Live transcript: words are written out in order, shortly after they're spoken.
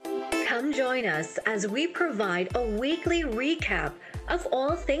Come join us as we provide a weekly recap of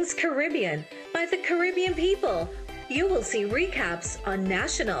all things Caribbean by the Caribbean people. You will see recaps on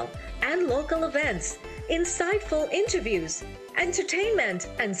national and local events, insightful interviews, entertainment,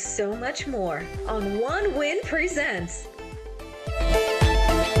 and so much more on OneWin Presents.